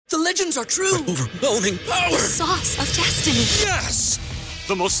The legends are true. Overwhelming power! Sauce of destiny. Yes!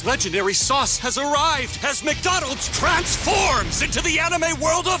 The most legendary sauce has arrived as McDonald's transforms into the anime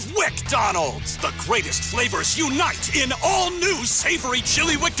world of WickDonald's. The greatest flavors unite in all new savory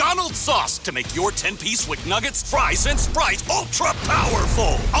chili McDonald's sauce to make your 10-piece Wick Nuggets, fries, and Sprite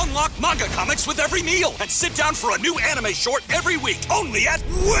ultra-powerful. Unlock manga comics with every meal and sit down for a new anime short every week only at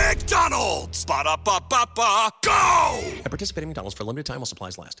WickDonald's. Ba-da-ba-ba-ba, go! At participating McDonald's for a limited time while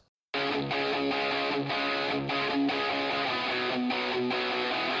supplies last.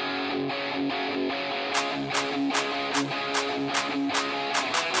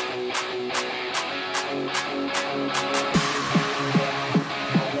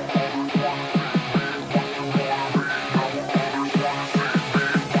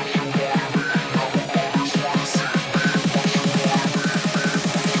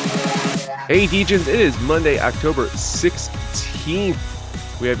 Hey, Degens, it is Monday, October 16th.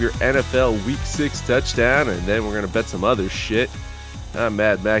 We have your NFL Week 6 touchdown, and then we're going to bet some other shit. I'm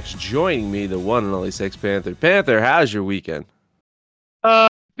Mad Max. Joining me, the one and only Sex Panther. Panther, how's your weekend?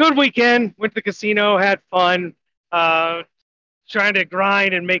 Good weekend. Went to the casino, had fun. Trying to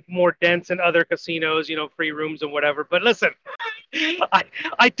grind and make more dents in other casinos, free rooms and whatever. But listen,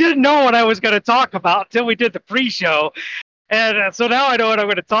 I didn't know what I was going to talk about until we did the pre-show. And so now I know what I'm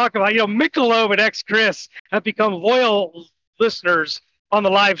going to talk about. Michelob and X-Chris have become loyal listeners on the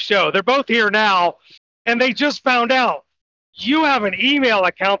live show. They're both here now, and they just found out you have an email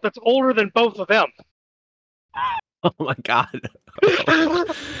account that's older than both of them. Oh my God.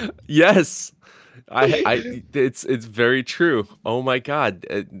 Yes. It's very true. Oh my God.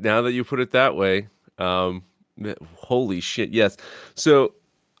 Now that you put it that way, holy shit. Yes. So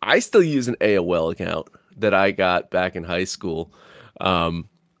I still use an AOL account that I got back in high school.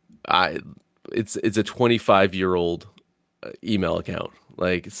 It's a 25-year-old email account.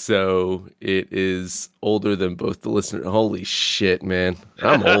 So it is older than both the listeners. Holy shit, man.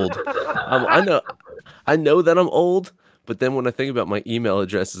 I'm old. I know that I'm old, but then when I think about my email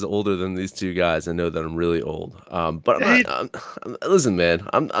address is older than these two guys, I know that I'm really old. But listen, man,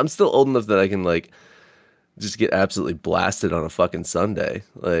 I'm still old enough that I can just get absolutely blasted on a fucking Sunday.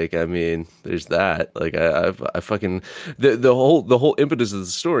 There's that. I fucking the whole impetus of the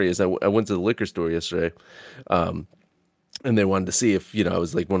story is I went to the liquor store yesterday, and they wanted to see if I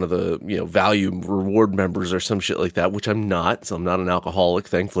was one of the value reward members or some shit like that, which I'm not. So I'm not an alcoholic,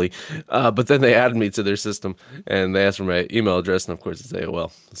 thankfully. But then they added me to their system, and they asked for my email address, and of course it's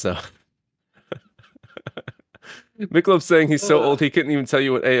AOL. So Michelob's saying he's so old he couldn't even tell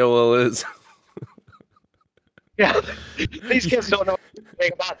you what AOL is. Yeah, these kids don't know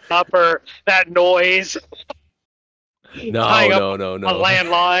anything about supper, that noise. No. A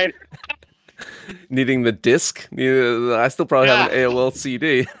landline. Needing the disc. I still probably have an AOL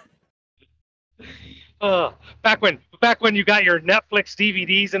CD. Back when you got your Netflix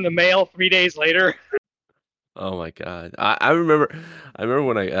DVDs in the mail 3 days later. Oh my God, I remember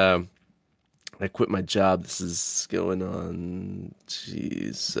when I quit my job. This is going on,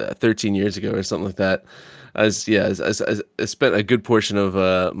 13 years ago or something like that. I spent a good portion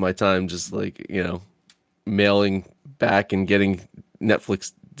of my time just mailing back and getting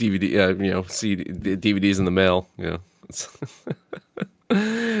Netflix DVD, CD, DVDs in the mail. It's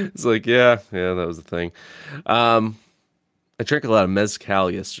that was the thing. I drank a lot of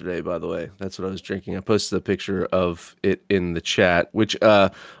mezcal yesterday, by the way. That's what I was drinking. I posted a picture of it in the chat, which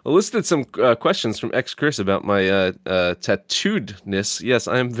elicited some questions from X-Chris about my tattooedness. Yes,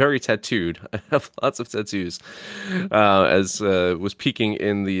 I am very tattooed. I have lots of tattoos, as was peeking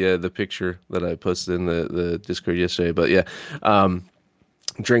in the picture that I posted in the Discord yesterday. But yeah,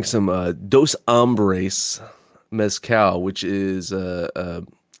 drank some Dos Hombres mezcal, which is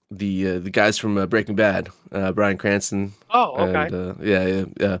the guys from Breaking Bad, Bryan Cranston. Oh, okay.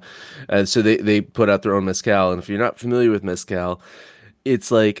 Yeah. And so they put out their own mezcal, and if you're not familiar with mezcal,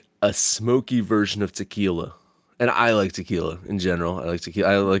 it's like a smoky version of tequila. And I like tequila in general. I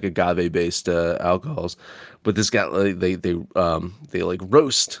like agave-based alcohols, but this got they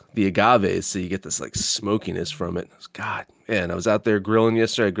roast the agaves, so you get this smokiness from it. God, man, I was out there grilling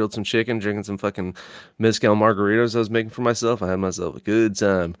yesterday. I grilled some chicken, drinking some fucking mezcal margaritas I was making for myself. I had myself a good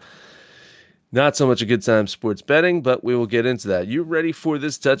time. Not so much a good time sports betting, but we will get into that. You ready for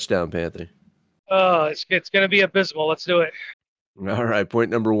this touchdown, Panther? It's going to be abysmal. Let's do it. All right,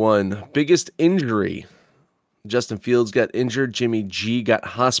 point number one. Biggest injury. Justin Fields got injured. Jimmy G got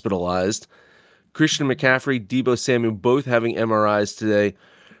hospitalized. Christian McCaffrey, Deebo Samuel both having MRIs today.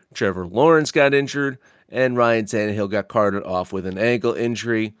 Trevor Lawrence got injured. And Ryan Tannehill got carted off with an ankle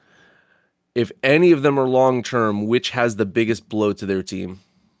injury. If any of them are long-term, which has the biggest blow to their team?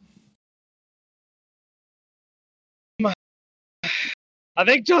 I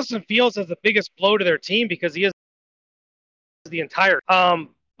think Justin Fields has the biggest blow to their team because he is the entire.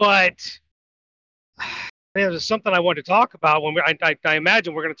 But there's something I wanted to talk about when I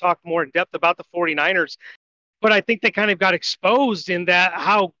imagine we're going to talk more in depth about the 49ers. But I think they kind of got exposed in that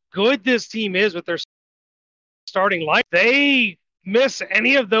how good this team is with their starting line. They miss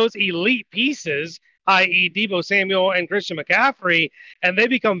any of those elite pieces, i.e., Deebo Samuel and Christian McCaffrey, and they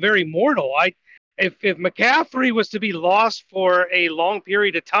become very mortal. If McCaffrey was to be lost for a long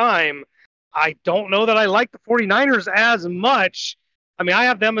period of time, I don't know that I like the 49ers as much. I mean, I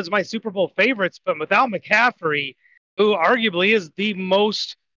have them as my Super Bowl favorites, but without McCaffrey, who arguably is the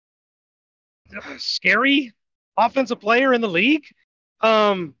most scary offensive player in the league,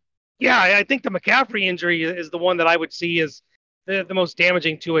 yeah, I think the McCaffrey injury is the one that I would see as the most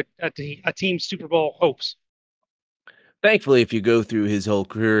damaging to a team's Super Bowl hopes. Thankfully, if you go through his whole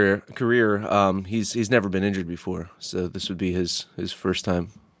career, he's never been injured before, so this would be his first time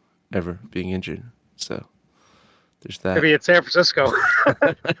ever being injured. So there's that. Maybe it's San Francisco.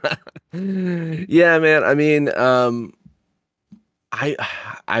 Yeah, man. I mean,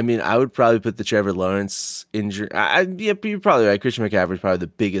 I would probably put the Trevor Lawrence injury. Yeah, you're probably right. Christian McCaffrey is probably the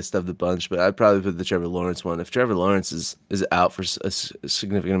biggest of the bunch, but I'd probably put the Trevor Lawrence one. If Trevor Lawrence is out for a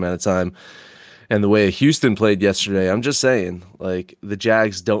significant amount of time, and the way Houston played yesterday, I'm just saying, like, the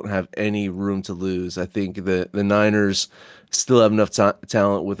Jags don't have any room to lose. I think the Niners still have enough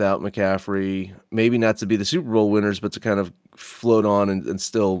talent without McCaffrey, maybe not to be the Super Bowl winners, but to kind of float on and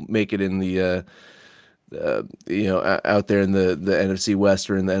still make it in the out there in the NFC West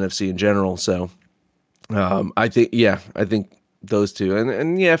or in the NFC in general. So I think those two,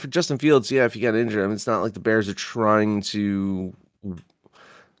 and yeah, for Justin Fields, yeah, if he got injured, I mean, it's not like the Bears are trying to.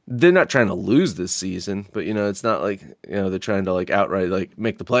 They're not trying to lose this season, but it's not like they're trying to like outright like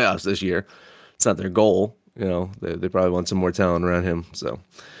make the playoffs this year. It's not their goal. They probably want some more talent around him. So,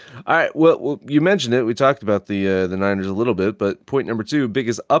 all right. Well, you mentioned it. We talked about the Niners a little bit, but point number 2,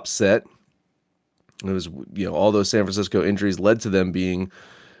 biggest upset. It was all those San Francisco injuries led to them being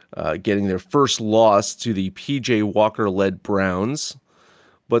getting their first loss to the PJ Walker led Browns,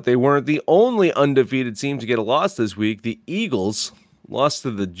 but they weren't the only undefeated team to get a loss this week. The Eagles lost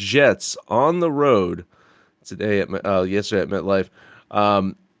to the Jets on the road yesterday at MetLife.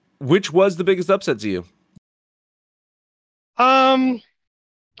 Which was the biggest upset to you?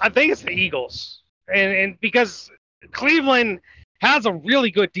 I think it's the Eagles, and because Cleveland has a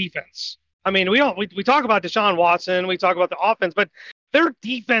really good defense. I mean, we talk about Deshaun Watson, we talk about the offense, but their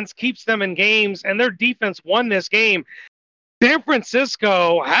defense keeps them in games, and their defense won this game. San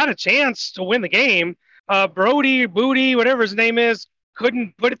Francisco had a chance to win the game. Booty, whatever his name is,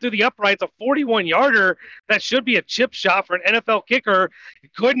 couldn't put it through the uprights. A 41-yarder that should be a chip shot for an NFL kicker.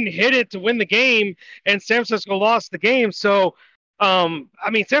 Couldn't hit it to win the game, and San Francisco lost the game. So, San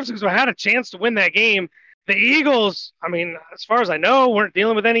Francisco had a chance to win that game. The Eagles, I mean, as far as I know, weren't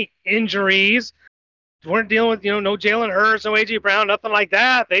dealing with any injuries. Weren't dealing with, no Jalen Hurts, no A.J. Brown, nothing like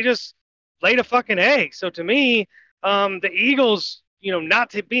that. They just laid a fucking egg. So to me, the Eagles,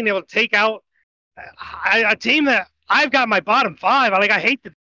 not being able to take out a team that I've got my bottom 5. I hate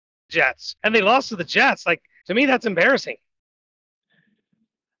the Jets, and they lost to the Jets. Like, to me, that's embarrassing.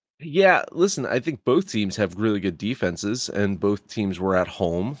 Yeah, listen, I think both teams have really good defenses, and both teams were at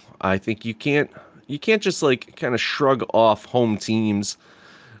home. I think you can't just like kind of shrug off home teams,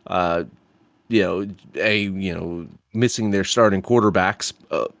 missing their starting quarterbacks,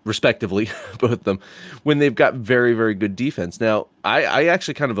 respectively, both of them, when they've got very, very good defense. Now, I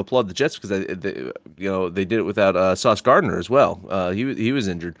actually kind of applaud the Jets because they did it without Sauce Gardner as well. He was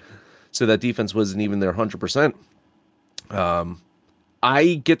injured, so that defense wasn't even there 100%.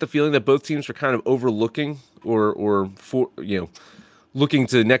 I get the feeling that both teams were kind of overlooking or looking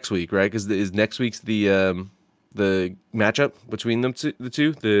to next week, right? Because is next week's the matchup between them the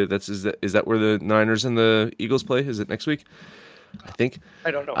two? Is that where the Niners and the Eagles play? Is it next week? I think. I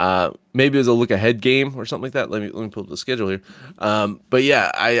don't know. Maybe it was a look ahead game or something like that. Let me pull up the schedule here. But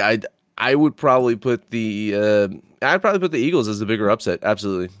yeah, I would probably put the Eagles as the bigger upset.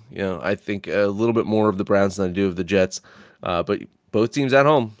 Absolutely. I think a little bit more of the Browns than I do of the Jets. But both teams at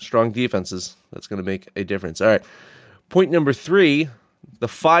home, strong defenses. That's going to make a difference. All right. Point number 3, the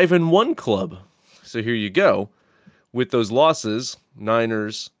 5-1 club. So here you go. With those losses,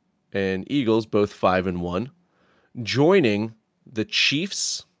 Niners and Eagles, both 5-1, joining the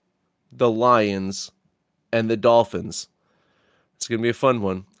Chiefs, the Lions, and the Dolphins. It's going to be a fun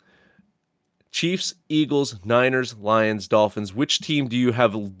one. Chiefs, Eagles, Niners, Lions, Dolphins. Which team do you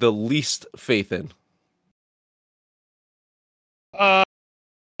have the least faith in?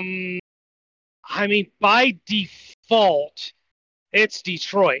 By default, it's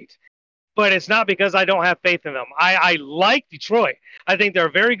Detroit. But it's not because I don't have faith in them. I like Detroit. I think they're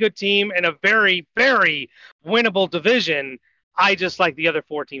a very good team and a very, very winnable division. I just like the other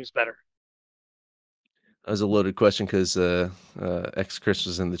 4 teams better. That was a loaded question because ex Chris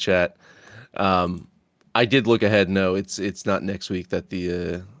was in the chat. I did look ahead. No, it's not next week that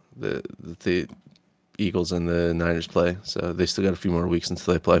the Eagles and the Niners play. So they still got a few more weeks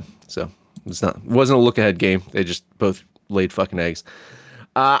until they play. So it wasn't a look ahead game. They just both laid fucking eggs.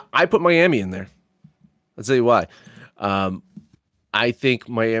 I put Miami in there. I'll tell you why. I think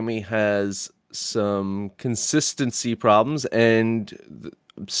Miami has some consistency problems, and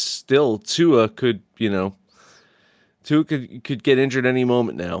still Tua could get injured any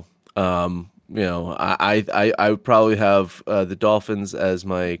moment now. I would probably have the Dolphins as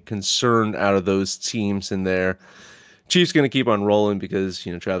my concern out of those teams in there. Chiefs going to keep on rolling because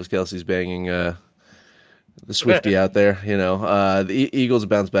Travis Kelce's banging the Swiftie out there. The Eagles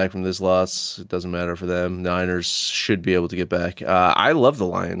bounce back from this loss. It doesn't matter for them. Niners should be able to get back. I love the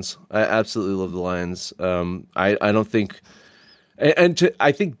Lions. I absolutely love the Lions. I don't think,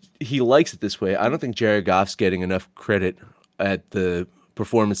 I think he likes it this way. I don't think Jared Goff's getting enough credit at the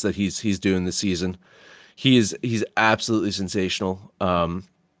performance that he's doing this season. He's absolutely sensational.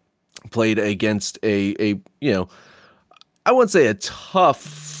 Played against a I wouldn't say a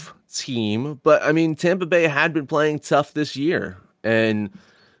tough team, but I mean, Tampa Bay had been playing tough this year and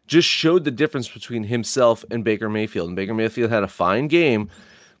just showed the difference between himself and Baker Mayfield. And Baker Mayfield had a fine game,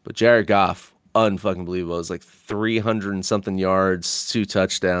 but Jared Goff, unfucking believable. It was like 300 and something yards, 2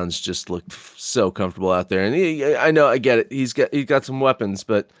 touchdowns, just looked so comfortable out there. And I get it. He's got some weapons,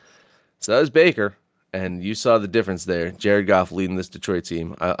 but so does Baker. And you saw the difference there. Jared Goff leading this Detroit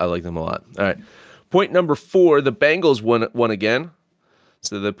team. I like them a lot. All right. Point number 4, the Bengals won again.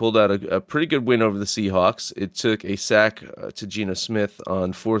 So they pulled out a pretty good win over the Seahawks. It took a sack to Geno Smith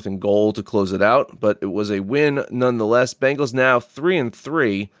on 4th and goal to close it out, but it was a win nonetheless. Bengals now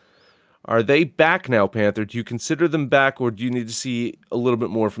 3-3. Are they back now, Panther? Do you consider them back, or do you need to see a little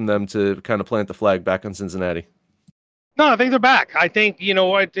bit more from them to kind of plant the flag back on Cincinnati? No, I think they're back. I think,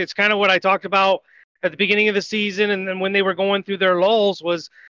 it's kind of what I talked about at the beginning of the season, and then when they were going through their lulls was,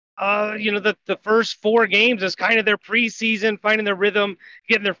 the first 4 games is kind of their preseason, finding their rhythm,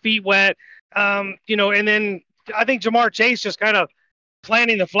 getting their feet wet, and then I think Jamar Chase just kind of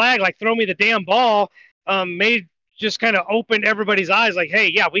planting the flag, like throw me the damn ball, just kind of opened everybody's eyes, like, hey,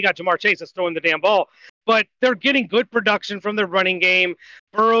 yeah, we got Jamar Chase, let's throw him the damn ball. But they're getting good production from their running game.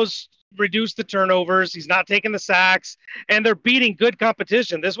 Burrow's reduced the turnovers. He's not taking the sacks, and they're beating good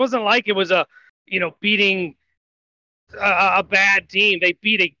competition. This wasn't like it was beating a bad team. They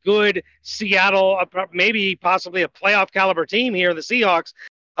beat a good Seattle, maybe possibly a playoff caliber team here in the Seahawks.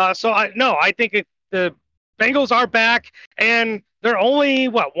 I think the Bengals are back, and they're only,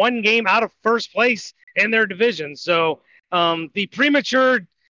 1 game out of first place in their division. So the premature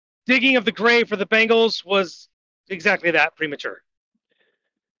digging of the grave for the Bengals was exactly that, premature.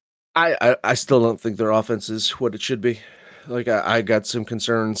 I still don't think their offense is what it should be. Like, I got some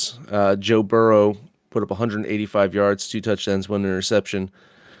concerns. Joe Burrow put up 185 yards, 2 touchdowns, 1 interception.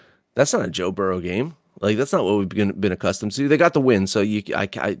 That's not a Joe Burrow game. Like, that's not what we've been accustomed to. They got the win, so I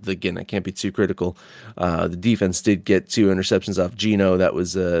can't be too critical. The defense did get 2 interceptions off Geno. That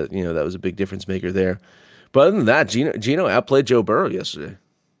was that was a big difference maker there. But other than that, Geno outplayed Joe Burrow yesterday.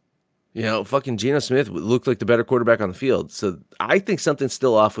 Fucking Geno Smith looked like the better quarterback on the field. So I think something's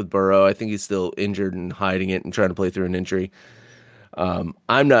still off with Burrow. I think he's still injured and hiding it and trying to play through an injury.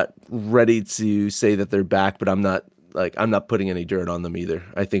 I'm not ready to say that they're back, but I'm not putting any dirt on them either.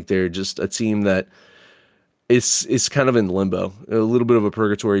 I think they're just a team that is kind of in limbo, a little bit of a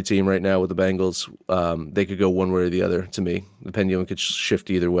purgatory team right now with the Bengals. They could go one way or the other. To me, the pendulum could shift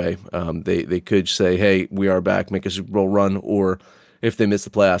either way. They could say, "Hey, we are back, make a Super Bowl run," or if they miss the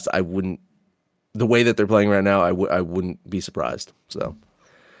playoffs, I wouldn't. The way that they're playing right now, I wouldn't be surprised. So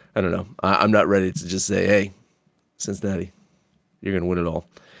I don't know. I'm not ready to just say, "Hey, Cincinnati, you're going to win it all,"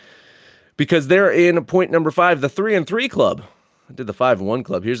 because they're in point number 5, the 3-3 club. I did the 5-1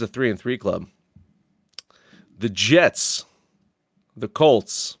 club. Here's the 3-3 club. The Jets, the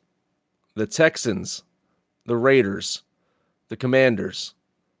Colts, the Texans, the Raiders, the Commanders,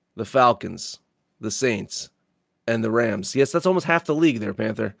 the Falcons, the Saints, and the Rams. Yes, that's almost half the league there,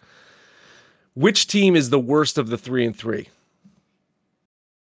 Panther. Which team is the worst of the 3-3?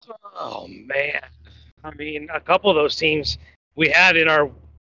 Oh, man. I mean, a couple of those teams we had in our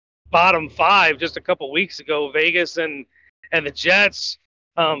bottom 5 just a couple weeks ago, Vegas and the Jets,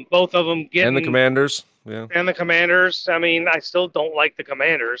 both of them getting... And the Commanders. Yeah. And the Commanders. I mean, I still don't like the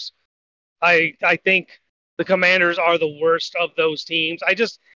Commanders. I think the Commanders are the worst of those teams. I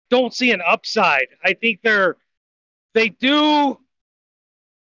just don't see an upside. I think they do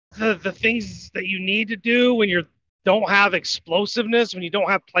the things that you need to do when you don't have explosiveness, when you don't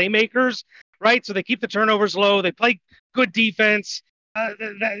have playmakers, right? So they keep the turnovers low. They play good defense.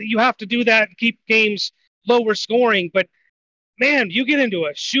 You have to do that and keep games lower scoring. But man, you get into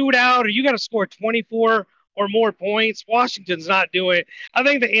a shootout or you got to score 24 or more points. Washington's not doing it. I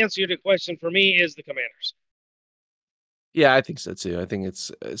think the answer to the question for me is the Commanders. Yeah, I think so too. I think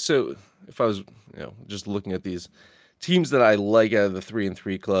it's so. If I was, just looking at these teams that I like out of the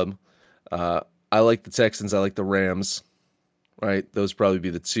 3-3 club, I like the Texans. I like the Rams. Right, those probably be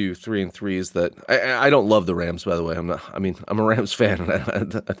the 2, 3, and 3s that I don't love the Rams. By the way, I'm not. I mean, I'm a Rams fan,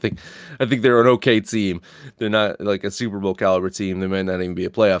 and I think they're an okay team. They're not like a Super Bowl caliber team. They might not even be a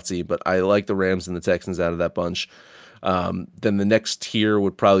playoff team, but I like the Rams and the Texans out of that bunch. Then the next tier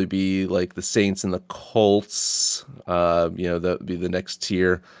would probably be like the Saints and the Colts. That would be the next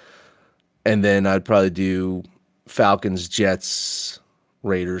tier, and then I'd probably do Falcons, Jets,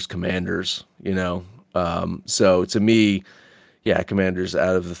 Raiders, Commanders. So to me. Yeah, Commanders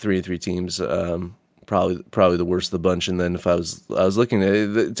out of the 3-3 teams, probably the worst of the bunch. And then if I was looking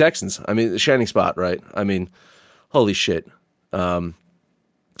at the Texans, I mean, the shining spot, right? I mean, holy shit,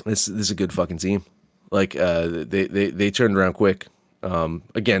 this is a good fucking team. Like they turned around quick.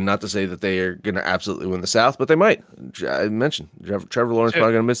 Again, not to say that they are going to absolutely win the South, but they might. I mentioned Trevor Lawrence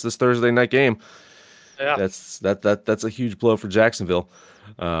probably going to miss this Thursday night game. Yeah, that's a huge blow for Jacksonville.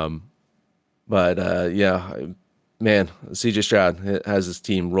 Man, CJ Stroud has his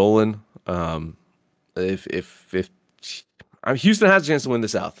team rolling. If Houston has a chance to win the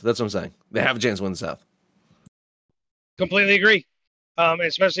South, that's what I'm saying. They have a chance to win the South. Completely agree.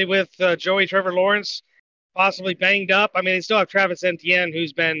 Especially with Joey Trevor Lawrence possibly banged up. I mean, they still have Travis Etienne,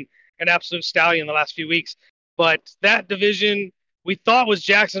 who's been an absolute stallion the last few weeks. But that division we thought was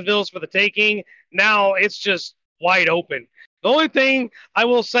Jacksonville's for the taking. Now it's just wide open. The only thing I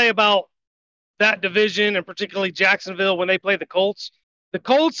will say about that division, and particularly Jacksonville, when they play the Colts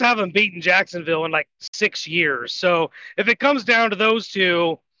haven't beaten Jacksonville in like 6 years. So if it comes down to those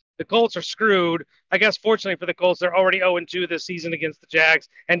two, the Colts are screwed. I guess fortunately for the Colts, they're already 0-2 this season against the Jags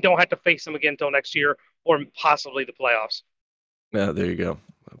and don't have to face them again until next year or possibly the playoffs. Yeah, there you go.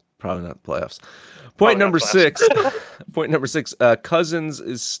 Probably not the playoffs. Point number 6. Point number 6. Cousins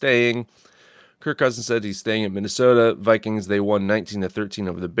is staying. Kirk Cousins said he's staying in Minnesota. Vikings, they won 19-13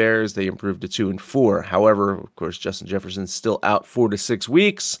 over the Bears. They improved to 2-4. However, of course, Justin Jefferson's still out 4 to 6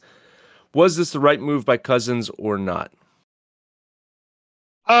 weeks. Was this the right move by Cousins or not?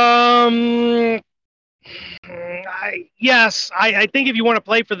 Yes. I think if you want to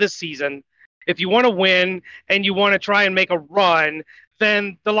play for this season, if you want to win and you want to try and make a run,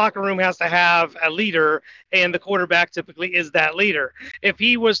 then the locker room has to have a leader, and the quarterback typically is that leader. If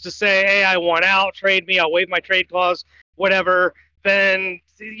he was to say, hey, I want out, trade me, I'll waive my trade clause, whatever, then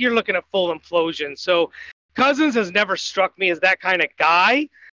you're looking at full implosion. So Cousins has never struck me as that kind of guy,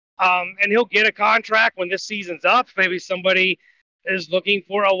 and he'll get a contract when this season's up. Maybe somebody is looking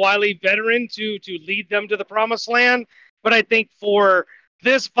for a wily veteran to lead them to the promised land. But I think for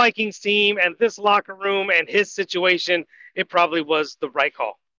this Vikings team and this locker room and his situation, it probably was the right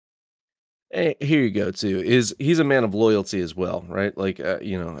call. Hey, here you go, too. He's a man of loyalty as well, right? Like,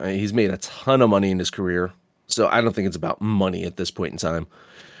 he's made a ton of money in his career, so I don't think it's about money at this point in time.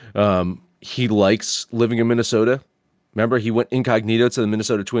 He likes living in Minnesota. Remember, he went incognito to the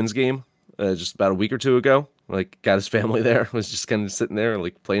Minnesota Twins game just about a week or two ago. Like, got his family there, was just kind of sitting there,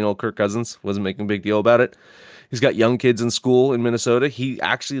 like, playing old Kirk Cousins, wasn't making a big deal about it. He's got young kids in school in Minnesota. He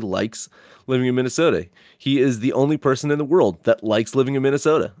actually likes living in Minnesota. He is the only person in the world that likes living in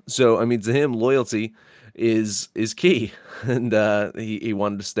Minnesota. So, I mean, to him, loyalty is key. And he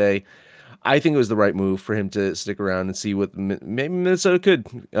wanted to stay. I think it was the right move for him to stick around and see what maybe Minnesota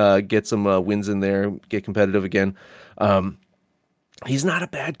could get some wins in there, get competitive again. He's not a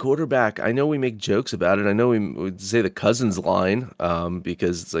bad quarterback. I know we make jokes about it. I know we would say the Cousins line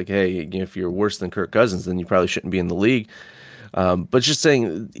because it's like, hey, if you're worse than Kirk Cousins, then you probably shouldn't be in the league. But just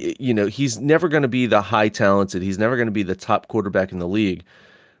saying, he's never going to be the high talented. He's never going to be the top quarterback in the league.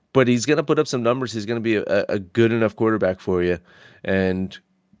 But he's going to put up some numbers. He's going to be a good enough quarterback for you. And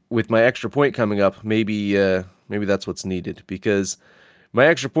with my extra point coming up, maybe that's what's needed. Because my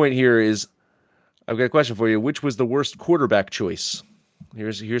extra point here is, I've got a question for you. Which was the worst quarterback choice?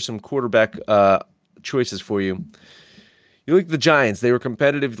 Here's some quarterback choices for you. You look at the Giants. They were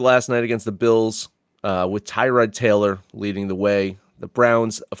competitive last night against the Bills with Tyrod Taylor leading the way. The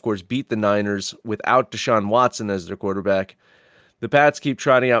Browns, of course, beat the Niners without Deshaun Watson as their quarterback. The Pats keep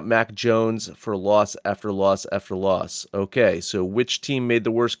trotting out Mac Jones for loss after loss after loss. Okay, so which team made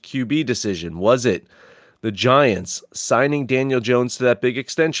the worst QB decision? Was it the Giants signing Daniel Jones to that big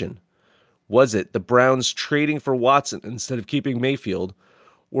extension? Was it the Browns trading for Watson instead of keeping Mayfield?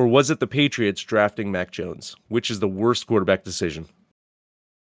 Or was it the Patriots drafting Mac Jones? Which is the worst quarterback decision?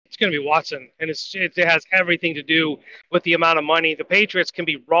 It's going to be Watson, and it has everything to do with the amount of money. The Patriots can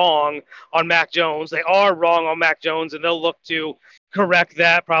be wrong on Mac Jones. They are wrong on Mac Jones, and they'll look to correct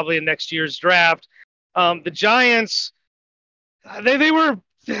that probably in next year's draft. The Giants, they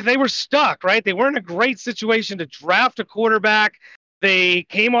were stuck, right? They weren't in a great situation to draft a quarterback. They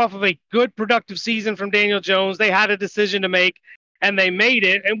came off of a good, productive season from Daniel Jones. They had a decision to make, and they made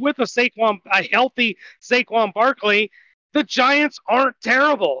it. And with a healthy Saquon Barkley, the Giants aren't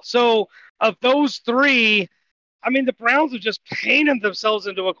terrible. So of those three, I mean, the Browns have just painted themselves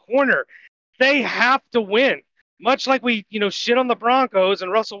into a corner. They have to win. Much like we, shit on the Broncos and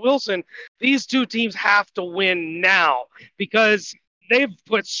Russell Wilson, these two teams have to win now because they've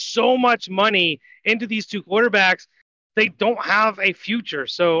put so much money into these two quarterbacks. They don't have a future.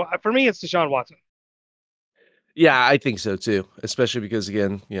 So for me, it's Deshaun Watson. Yeah, I think so too, especially because,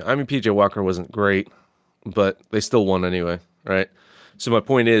 again, PJ Walker wasn't great, but they still won anyway, right? So my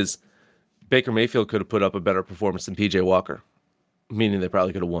point is, Baker Mayfield could have put up a better performance than PJ Walker, meaning they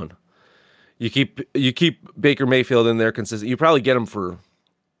probably could have won. You keep Baker Mayfield in there consistent. You probably get him for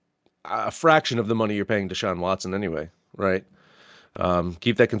a fraction of the money you're paying Deshaun Watson anyway, right?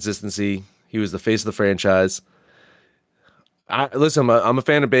 Keep that consistency. He was the face of the franchise. Listen, I'm a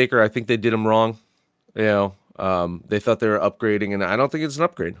fan of Baker. I think they did him wrong. They thought they were upgrading, and I don't think it's an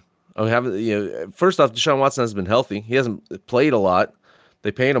upgrade. First off, Deshaun Watson hasn't been healthy. He hasn't played a lot.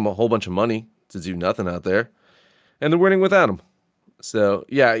 They paid him a whole bunch of money to do nothing out there, and they're winning without him. So,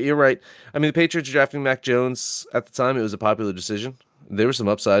 yeah, you're right. I mean, the Patriots drafting Mac Jones at the time, it was a popular decision. There was some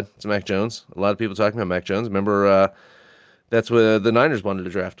upside to Mac Jones. A lot of people talking about Mac Jones. Remember, that's what the Niners wanted to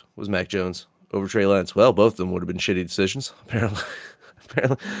draft, was Mac Jones over Trey Lance. Well, both of them would have been shitty decisions, apparently.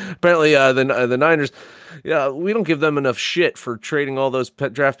 Apparently, the Niners, we don't give them enough shit for trading all those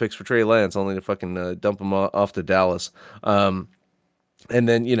draft picks for Trey Lance, only to fucking dump them off to Dallas. And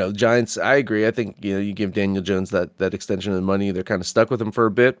then, Giants, I agree. I think, you give Daniel Jones that extension of money. They're kind of stuck with him for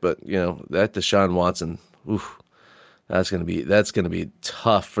a bit, but, that Deshaun Watson, that's going to be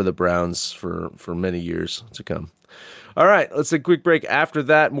tough for the Browns for many years to come. All right, let's take a quick break. After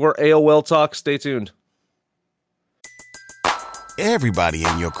that, more AOL talk. Stay tuned. Everybody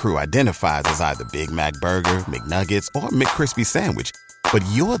in your crew identifies as either Big Mac Burger, McNuggets, or McCrispy Sandwich. But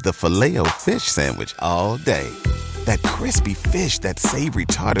you're the Filet-O-Fish Sandwich all day. That crispy fish, that savory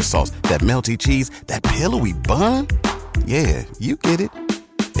tartar sauce, that melty cheese, that pillowy bun. Yeah, you get it.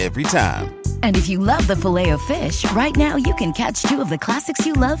 Every time. And if you love the Filet-O-Fish, right now you can catch two of the classics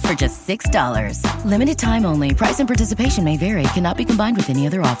you love for just $6. Limited time only. Price and participation may vary. Cannot be combined with any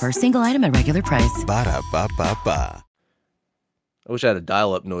other offer. Single item at regular price. Ba-da-ba-ba-ba. I wish I had a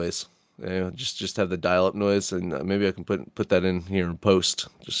dial-up noise. Just have the dial-up noise, and maybe I can put that in here in post,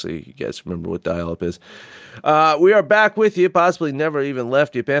 just so you guys remember what dial-up is. We are back with you, possibly never even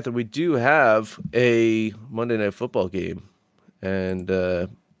left you, Panther. We do have a Monday Night Football game, and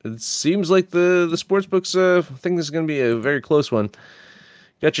it seems like the sportsbooks think this is going to be a very close one.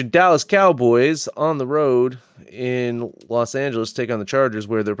 Got your Dallas Cowboys on the road in Los Angeles, take on the Chargers,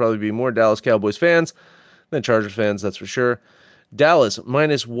 where there'll probably be more Dallas Cowboys fans than Chargers fans, that's for sure. Dallas,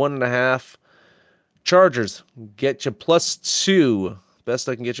 -1.5. Chargers, get you +2. Best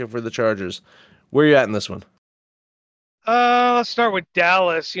I can get you for the Chargers. Where are you at in this one? Let's start with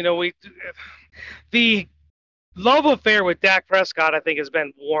Dallas. The love affair with Dak Prescott, I think, has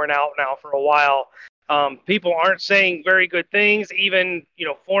been worn out now for a while. People aren't saying very good things. Even,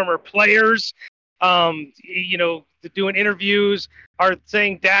 former players, doing interviews are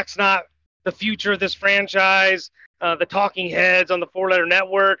saying Dak's not the future of this franchise. The talking heads on the four-letter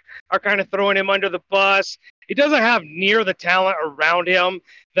network are kind of throwing him under the bus. He doesn't have near the talent around him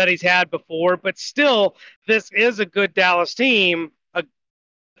that he's had before, but still, this is a good Dallas team. Let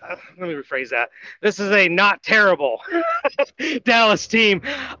me rephrase that. This is a not terrible Dallas team.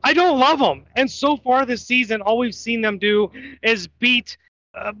 I don't love them. And so far this season, all we've seen them do is beat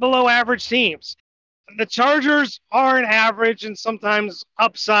below average teams. The Chargers are an average and sometimes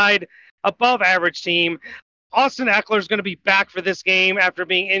upside above average team. Austin Eckler is going to be back for this game after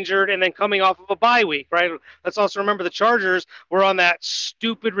being injured and then coming off of a bye week, right? Let's also remember the Chargers were on that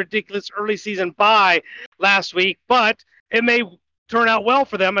stupid, ridiculous early season bye last week, but it may turn out well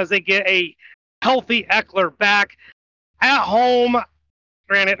for them as they get a healthy Eckler back at home.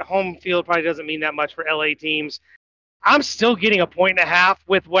 Granted, home field probably doesn't mean that much for LA teams. I'm still getting 1.5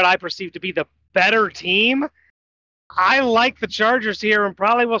 with what I perceive to be the better team. I like the Chargers here and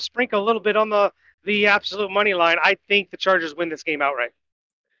probably will sprinkle a little bit on the absolute money line. I think the Chargers win this game outright.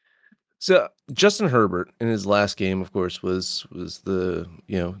 So Justin Herbert in his last game, of course, was the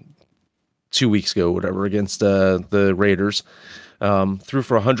 2 weeks ago, whatever, against the Raiders, threw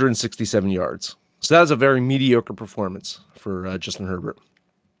for 167 yards. So that was a very mediocre performance for Justin Herbert.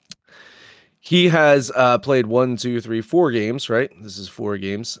 He has played 4 games, right? This is 4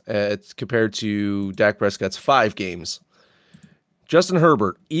 games. It's compared to Dak Prescott's 5 games. Justin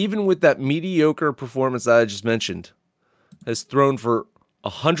Herbert, even with that mediocre performance that I just mentioned, has thrown for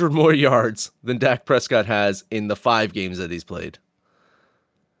 100 more yards than Dak Prescott has in the 5 games that he's played.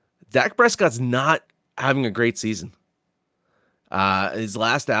 Dak Prescott's not having a great season. His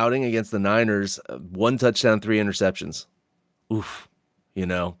last outing against the Niners, 1 touchdown, 3 interceptions. Oof,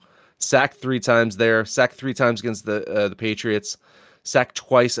 sacked 3 times there, sacked 3 times against the Patriots, sacked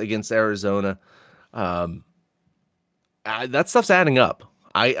twice against Arizona. That stuff's adding up.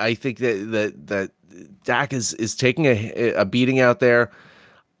 I think that Dak is taking a beating out there.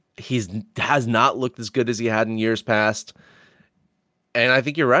 Has not looked as good as he had in years past. And I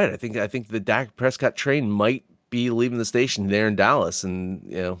think you're right. I think the Dak Prescott train might be leaving the station there in Dallas.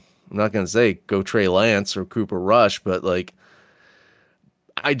 And, I'm not going to say go Trey Lance or Cooper Rush, but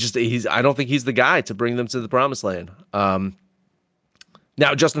I don't think he's the guy to bring them to the promised land.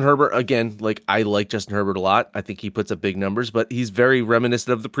 Now, Justin Herbert, again, I like Justin Herbert a lot. I think he puts up big numbers, but he's very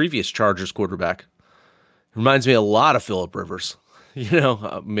reminiscent of the previous Chargers quarterback. Reminds me a lot of Phillip Rivers,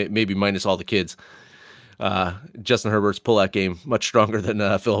 maybe minus all the kids. Justin Herbert's pull-out game much stronger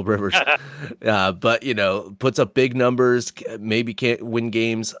than Phillip Rivers, but puts up big numbers. Maybe can't win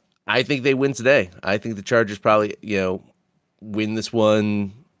games. I think they win today. I think the Chargers probably win this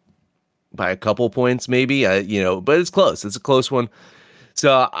one by a couple points, maybe. But it's close. It's a close one.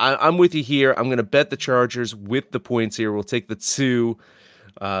 So I'm with you here. I'm going to bet the Chargers with the points here. We'll take the 2.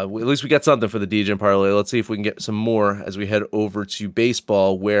 At least we got something for the DJ parlay. Let's see if we can get some more as we head over to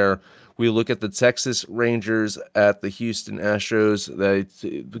baseball, where we look at the Texas Rangers at the Houston Astros.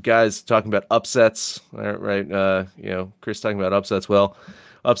 The guys talking about upsets, right? Chris talking about upsets. Well,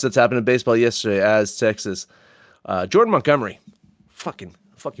 upsets happened in baseball yesterday as Texas. Jordan Montgomery, fucking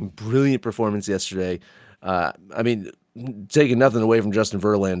brilliant performance yesterday. Taking nothing away from Justin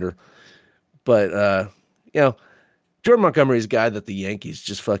Verlander, but Jordan Montgomery is a guy that the Yankees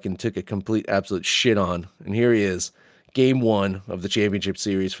just fucking took a complete absolute shit on, and here he is, Game 1 of the championship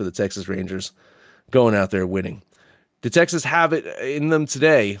series for the Texas Rangers, going out there winning. Did Texas have it in them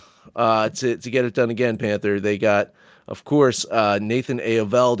today to get it done again, Panther? They got, of course, Nathan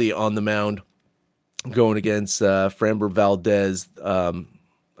Eovaldi on the mound going against Framber Valdez.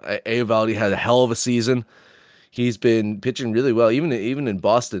 Eovaldi had a hell of a season. He's been pitching really well, even in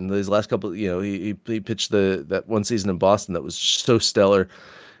Boston. These last couple, he pitched that one season in Boston that was so stellar.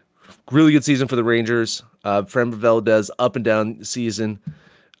 Really good season for the Rangers. Framber Valdez, up and down season.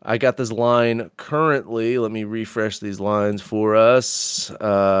 I got this line currently. Let me refresh these lines for us.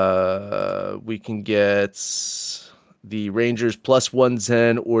 We can get the Rangers plus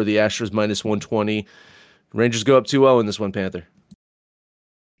 110 or the Astros minus 120. Rangers go up 2-0 in this one, Panther.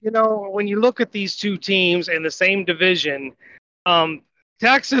 When you look at these two teams in the same division,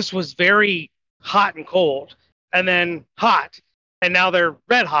 Texas was very hot and cold, and then hot, and now they're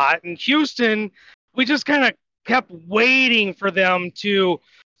red hot. And Houston, we just kind of kept waiting for them to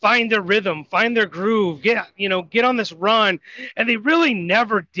find their rhythm, find their groove, get on this run, and they really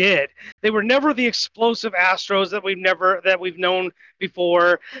never did. They were never the explosive Astros that we've known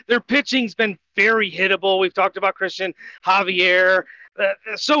before. Their pitching's been very hittable. We've talked about Christian Javier.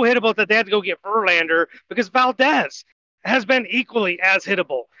 So hittable that they had to go get Verlander because Valdez has been equally as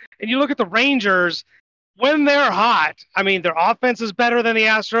hittable. And you look at the Rangers, when they're hot, their offense is better than the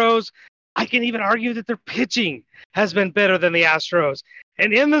Astros. I can even argue that their pitching has been better than the Astros.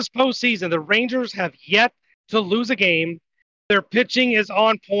 And in this postseason, the Rangers have yet to lose a game. Their pitching is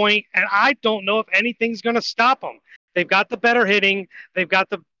on point, and I don't know if anything's going to stop them. They've got the better hitting. They've got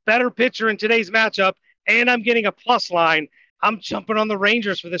the better pitcher in today's matchup, and I'm getting a plus line. I'm jumping on the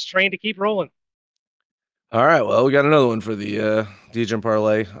Rangers for this train to keep rolling. All right, well, we got another one for the DJ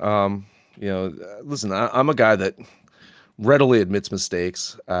parlay. Listen, I'm a guy that readily admits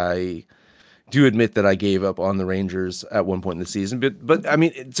mistakes. I do admit that I gave up on the Rangers at one point in the season, but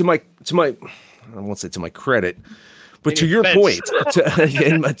to my I won't say to my credit, but to your point,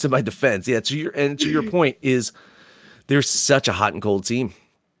 to my defense, to your point is they're such a hot and cold team.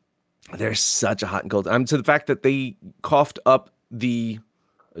 They're such a hot and cold. To the fact that they coughed up the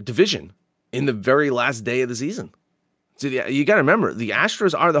division in the very last day of the season. So you got to remember, the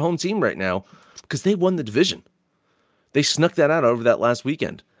Astros are the home team right now because they won the division. They snuck that out over that last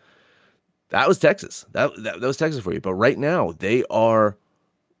weekend. That was Texas. That was Texas for you. But right now, they are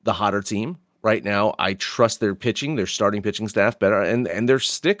the hotter team. Right now, I trust their pitching, their starting pitching staff better, and their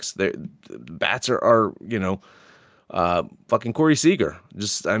sticks. Their bats are fucking Corey Seager.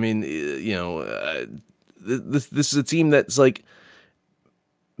 Just, I mean, this is a team that's like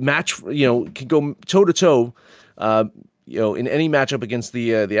match, can go toe to toe, in any matchup against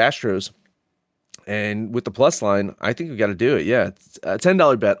the Astros. And with the plus line, I think we got to do it. Yeah, it's a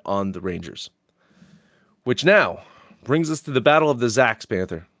 $10 bet on the Rangers, which now brings us to the battle of the Zacks,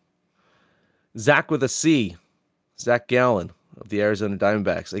 Panther. Zach with a C, Zach Gallen of the Arizona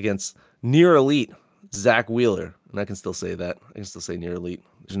Diamondbacks against near elite Zach Wheeler, and I can still say that. I can still say near elite.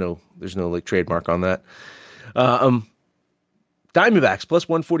 There's no like trademark on that. Diamondbacks plus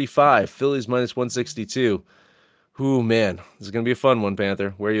 145, Phillies minus 162. Ooh, man, this is gonna be a fun one,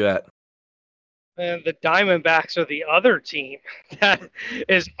 Panther. Where are you at? And the Diamondbacks are the other team that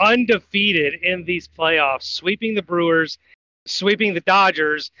is undefeated in these playoffs, sweeping the Brewers, sweeping the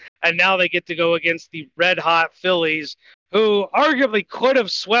Dodgers, and now they get to go against the red-hot Phillies, who arguably could have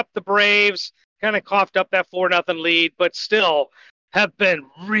swept the Braves, kind of coughed up that 4-0 lead, but still have been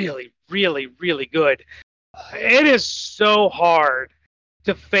really, really, really good. It is so hard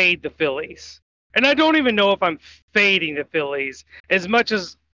to fade the Phillies. And I don't even know if I'm fading the Phillies as much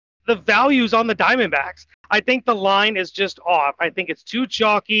as the values on the Diamondbacks. I think the line is just off. I think it's too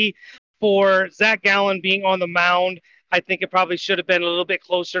chalky for Zach Gallen being on the mound. I think it probably should have been a little bit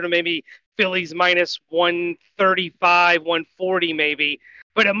closer to maybe Phillies minus 135, 140 maybe.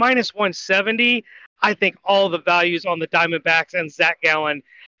 But at minus 170, I think all the values on the Diamondbacks and Zach Gallen,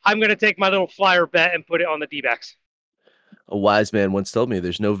 I'm going to take my little flyer bet and put it on the D-backs. A wise man once told me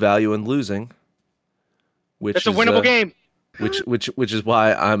there's no value in losing. It's a winnable game. Which is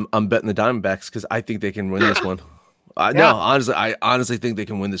why I'm betting the Diamondbacks, because I think they can win this one. No, honestly, I honestly think they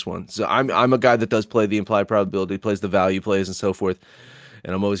can win this one. So I'm a guy that does play the implied probability, plays the value plays, and so forth.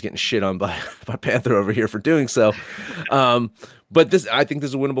 And I'm always getting shit on by Panther over here for doing so. But I think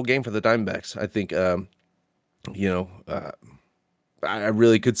this is a winnable game for the Diamondbacks. I think, I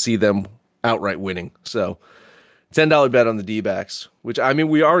really could see them outright winning. So $10 bet on the D-backs, which, I mean,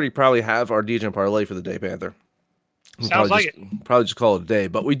 we already probably have our DJ parlay for the day, Panther. Sounds like it. Probably just call it a day.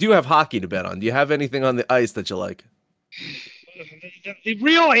 But we do have hockey to bet on. Do you have anything on the ice that you like? The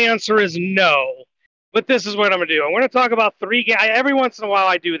real answer is no. But this is what I'm going to do. I'm going to talk about 3 games. Every once in a while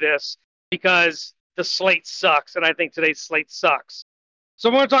I do this because the slate sucks, and I think today's slate sucks. So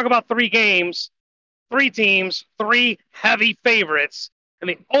I'm going to talk about 3 games, 3 teams, 3 heavy favorites. And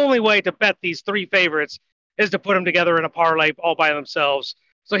the only way to bet these 3 favorites is to put them together in a parlay all by themselves.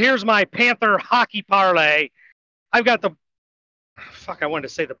 So here's my Panther hockey parlay. I've got the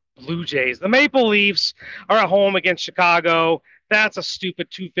Blue Jays. The Maple Leafs are at home against Chicago. That's a stupid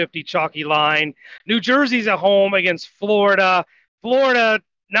 250 chalky line. New Jersey's at home against Florida. Florida,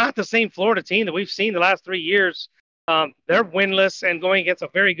 not the same Florida team that we've seen the last 3 years. They're winless and going against a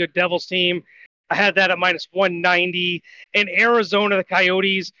very good Devils team. I had that at minus 190. In Arizona, the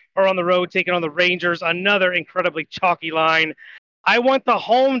Coyotes are on the road taking on the Rangers. Another incredibly chalky line. I want the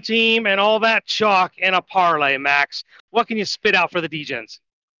home team and all that chalk in a parlay, Max. What can you spit out for the D-Gens?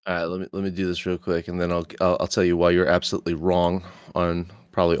 All right, let me do this real quick, and then I'll tell you why you're absolutely wrong on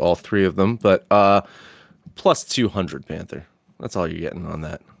probably all 3 of them. But plus 200, Panther. That's all you're getting on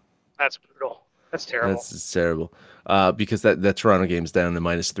that. That's brutal. That's terrible. That's terrible. Because that Toronto game's down to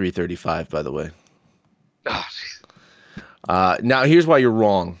minus 335, by the way. Oh, now, here's why you're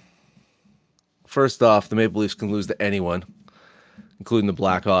wrong. First off, the Maple Leafs can lose to anyone, including the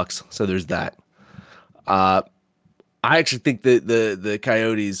Blackhawks. So there's that. I actually think that the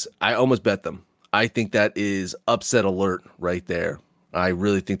Coyotes, I almost bet them. I think that is upset alert right there. I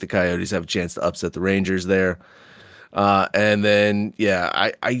really think the Coyotes have a chance to upset the Rangers there. And then,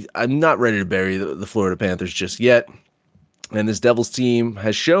 I'm not ready to bury the Florida Panthers just yet. And this Devils team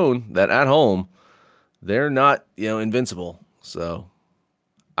has shown that at home, they're not, invincible. So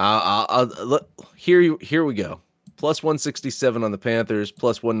here we go. Plus 167 on the Panthers,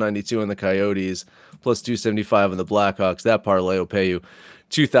 plus 192 on the Coyotes, plus 275 on the Blackhawks. That parlay will pay you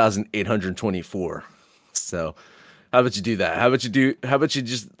 $2,824. So how about you do that? How about you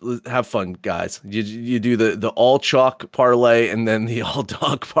just have fun, guys? You do the all chalk parlay and then the all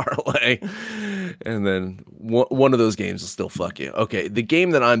dog parlay, and then one of those games will still fuck you. Okay, the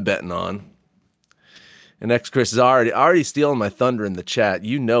game that I'm betting on. And X Chris is already stealing my thunder in the chat.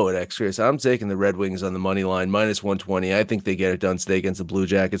 You know it, X Chris. I'm taking the Red Wings on the money line, minus 120. I think they get it done today against the Blue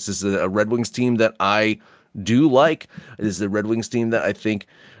Jackets. This is a Red Wings team that I do like is the Red Wings team that I think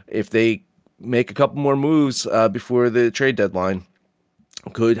if they make a couple more moves before the trade deadline,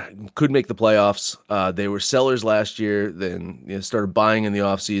 could make the playoffs. They were sellers last year, then started buying in the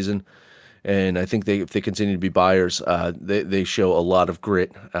offseason. And I think if they continue to be buyers, they show a lot of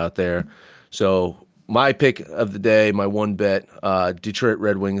grit out there. So my pick of the day, my one bet, Detroit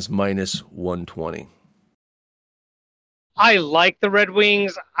Red Wings minus 120. I like the Red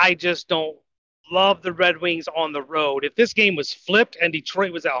Wings. I just don't love the Red Wings on the road. If this game was flipped and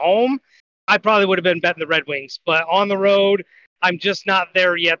Detroit was at home, I probably would have been betting the Red Wings. But on the road, I'm just not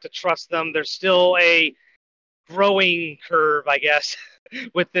there yet to trust them. There's still a growing curve, I guess,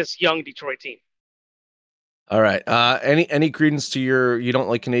 with this young Detroit team. All right. Any credence to you don't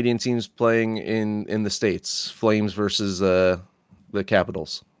like Canadian teams playing in the States? Flames versus the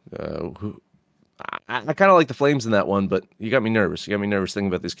Capitals. I kind of like the Flames in that one, but you got me nervous. You got me nervous thinking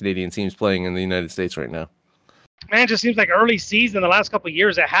about these Canadian teams playing in the United States right now. Man, it just seems like early season, the last couple of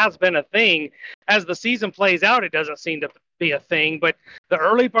years, it has been a thing. As the season plays out, it doesn't seem to be a thing. But the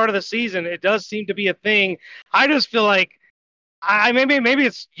early part of the season, it does seem to be a thing. I just feel like, maybe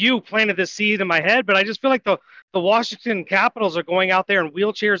it's you planted this seed in my head, but I just feel like the Washington Capitals are going out there in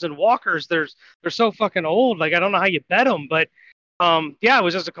wheelchairs and walkers. They're so fucking old. Like, I don't know how you bet them, but it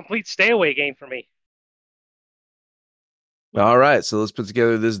was just a complete stay away game for me. All right, so let's put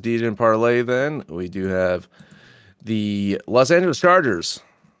together this DJ parlay then. We do have the Los Angeles Chargers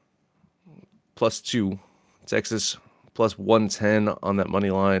 +2, Texas +110 on that money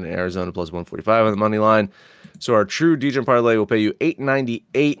line, Arizona +145 on the money line. So our true DJ parlay will pay you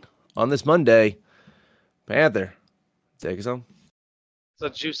 $8.98 on this Monday. Panther, take us home. It's a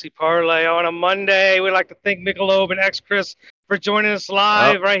juicy parlay on a Monday. We'd like to thank Michelob and X Chris for joining us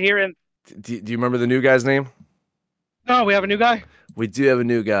live right here. Do you remember the new guy's name? No, we have a new guy. We do have a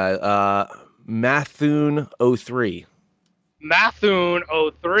new guy. Mathoon03.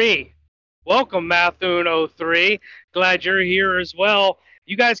 Mathoon03. Welcome, Mathoon03. Glad you're here as well.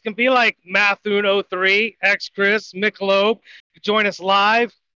 You guys can be like Mathoon03, X Chris, Michelob. Join us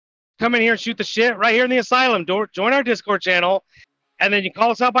live. Come in here and shoot the shit right here in the asylum. Join our Discord channel, and then you call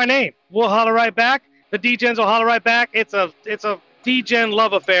us out by name. We'll holler right back. The D-Gens will holler right back. It's a D-Gen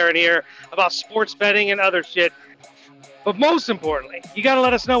love affair in here about sports betting and other shit. But most importantly, you got to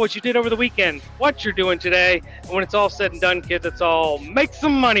let us know what you did over the weekend, what you're doing today. And when it's all said and done, kids, it's all make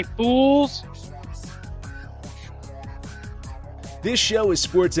some money, fools. This show is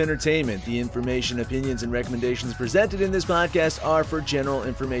sports entertainment. The information, opinions, and recommendations presented in this podcast are for general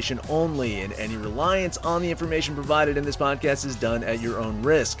information only, and any reliance on the information provided in this podcast is done at your own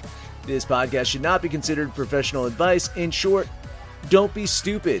risk. This podcast should not be considered professional advice. In short, don't be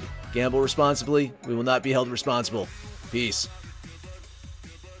stupid. Gamble responsibly. We will not be held responsible. Peace.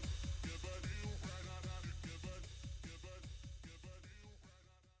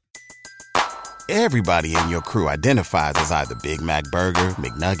 Everybody in your crew identifies as either Big Mac Burger,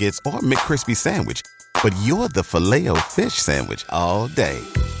 McNuggets, or McCrispy Sandwich. But you're the Filet-O-Fish Sandwich all day.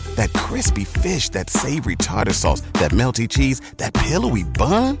 That crispy fish, that savory tartar sauce, that melty cheese, that pillowy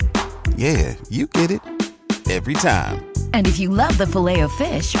bun. Yeah, you get it. Every time. And if you love the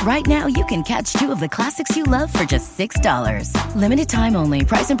Filet-O-Fish, right now you can catch two of the classics you love for just $6. Limited time only.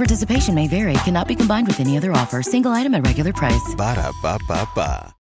 Price and participation may vary. Cannot be combined with any other offer. Single item at regular price. Ba-da-ba-ba-ba.